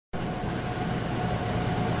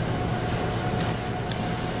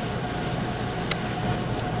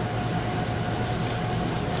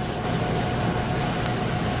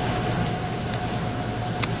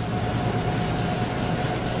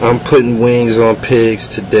I'm putting wings on pigs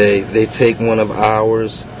today. They take one of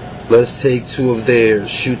ours. Let's take two of theirs.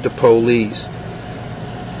 Shoot the police.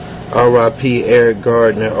 R.I.P. Eric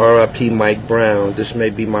Gardner. R.I.P. Mike Brown. This may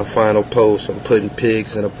be my final post. I'm putting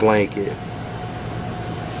pigs in a blanket.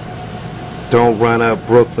 Don't run up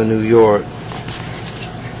Brooklyn, New York.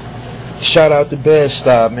 Shout out to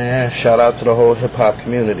BEDSTUY, man. Shout out to the whole hip-hop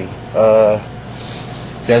community.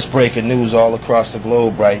 That's breaking news all across the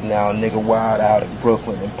globe right now. A nigga wild out in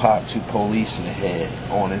Brooklyn and popped two police in the head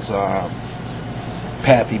on his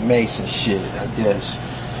Pappy Mason shit, I guess.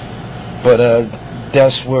 But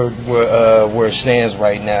that's where it stands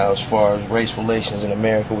right now as far as race relations in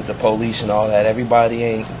America with the police and all that. Everybody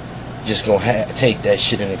ain't just gonna take that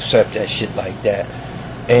shit and accept that shit like that.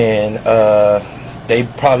 And they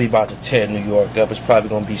probably about to tear New York up. It's probably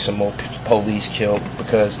gonna be some more police killed,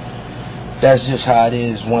 because that's just how it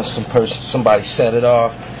is. Once somebody set it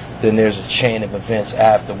off, then there's a chain of events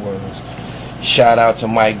afterwards. Shout out to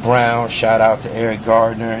Mike Brown, shout out to Eric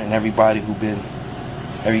Gardner, and everybody who's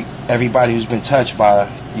been touched by,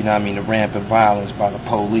 you know what I mean, the rampant violence by the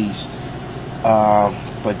police.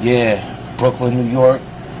 But yeah, Brooklyn, New York,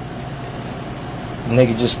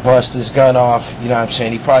 nigga just bust his gun off, you know what I'm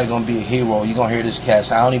saying? He probably gonna be a hero. You gonna hear this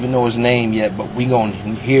cat. I don't even know his name yet, but we gonna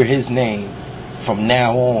hear his name from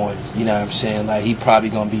now on, you know what I'm saying? Like, he probably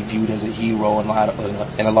gonna be viewed as a hero in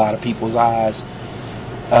a lot of people's eyes.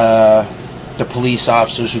 The police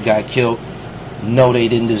officers who got killed, no, they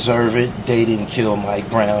didn't deserve it. They didn't kill Mike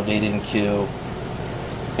Brown. They didn't kill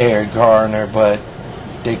Eric Garner, but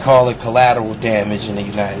they call it collateral damage in the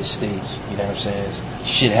United States. You know what I'm saying?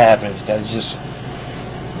 Shit happens. That's just,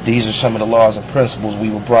 these are some of the laws and principles we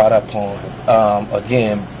were brought up on.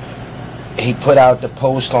 Again, he put out the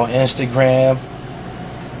post on Instagram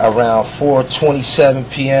around 4:27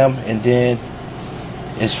 p.m. and then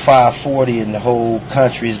it's 5:40 and the whole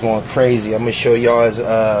country is going crazy. I'm gonna show y'all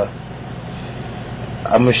the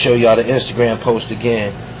Instagram post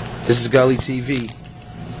again. This is Gully TV.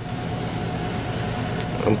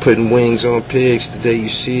 I'm putting wings on pigs today. You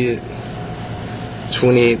see it.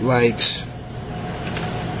 28 likes.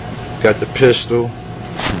 Got the pistol.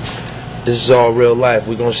 This is all real life.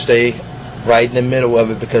 We're gonna stay right in the middle of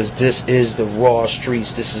it, because this is the raw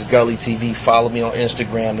streets. This is Gully TV. Follow me on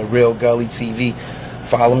Instagram, The Real Gully TV.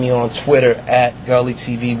 Follow me on Twitter at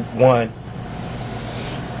GullyTV1.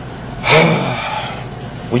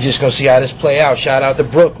 We just gonna see how this play out. Shout out to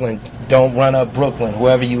Brooklyn. Don't run up Brooklyn,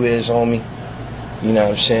 whoever you is, homie. You know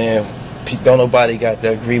what I'm saying? Don't nobody got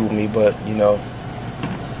to agree with me, but, you know,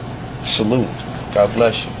 salute. God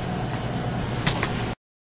bless you.